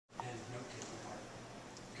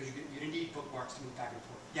need bookmarks to move back and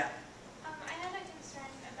forth. Yeah? I had a concern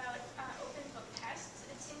about open book tests.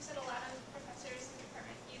 It seems that a lot of professors in the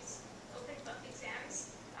department use open book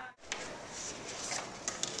exams.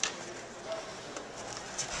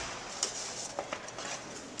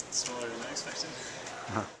 Smaller than I expected.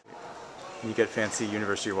 You get fancy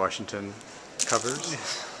University of Washington covers?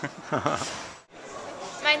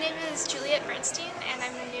 My name is Juliet Bernstein, and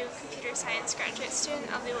I'm a new computer science graduate student.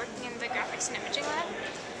 I'll be working in the graphics and imaging lab.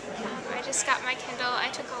 I just got my Kindle. I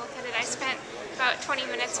took a look at it. I spent about 20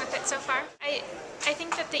 minutes with it so far. I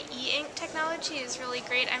think that the e-ink technology is really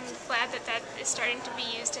great. I'm glad that that is starting to be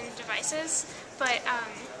used in devices, but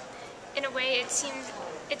in a way it seems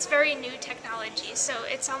it's very new technology, so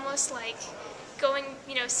it's almost like going,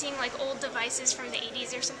 seeing like old devices from the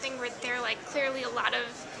 80s or something where there are like clearly a lot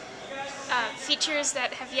of features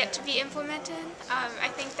that have yet to be implemented. I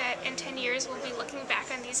think that in 10 years we'll be looking back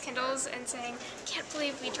on these Kindles and saying, can't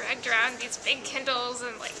believe we dragged around these big Kindles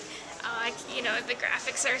and the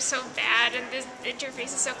graphics are so bad and the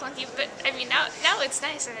interface is so clunky. But I mean, now it's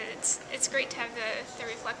nice and it's great to have the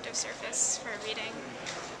reflective surface for reading.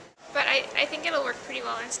 But I think it'll work pretty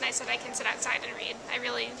well, and it's nice that I can sit outside and read. I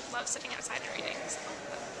really love sitting outside and reading, so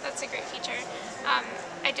that's a great feature.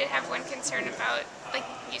 I did have one concern about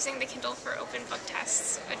using the Kindle for open book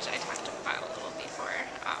tests, which I talked about a little before.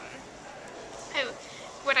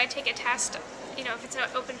 When I take a test, if it's an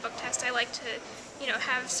open book test, I like to,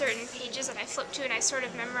 have certain pages that I flip to and I sort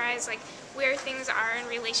of memorize where things are in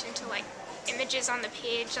relation to images on the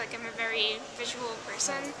page. I'm a very visual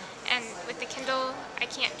person, and with the Kindle I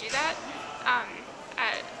can't do that.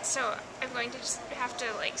 So I'm going to just have to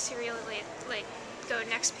serially go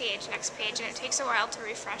next page, and it takes a while to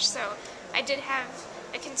refresh. So I did have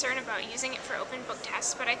a concern about using it for open book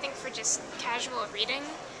tests, but I think for just casual reading,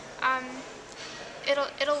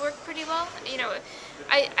 it'll work pretty well.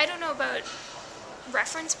 I don't know about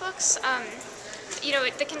reference books.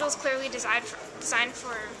 The Kindle is clearly designed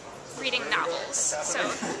for reading novels. So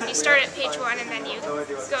you start at page 1 and then you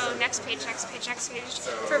go next page, next page, next page.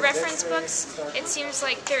 For reference books, it seems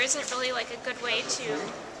like there isn't really a good way to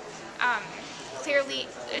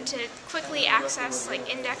quickly access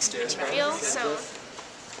indexed material. So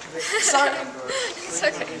Sorry. it's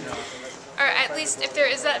okay. Or at least if there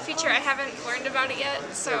is that feature, I haven't learned about it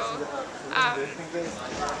yet. So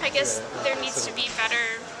I guess there needs to be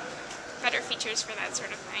better features for that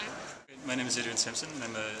sort of thing. My name is Adrian Simpson.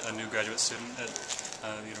 I'm a new graduate student at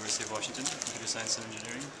the University of Washington, Computer Science and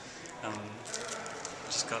Engineering. I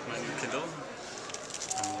just got my new Kindle.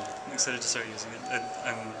 I'm excited to start using it.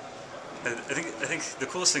 I think the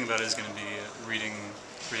coolest thing about it is going to be reading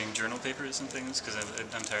journal papers and things, because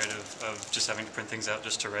I'm tired of just having to print things out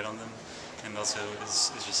just to write on them, and also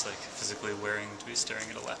is just physically wearing to be staring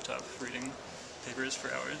at a laptop reading papers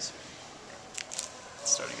for hours.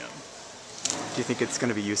 It's starting out. Do you think it's going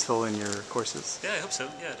to be useful in your courses? Yeah, I hope so.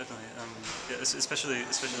 Yeah, definitely. Especially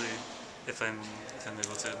if I'm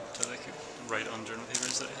able to write on journal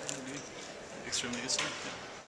papers that I have, it'll be extremely useful. Yeah.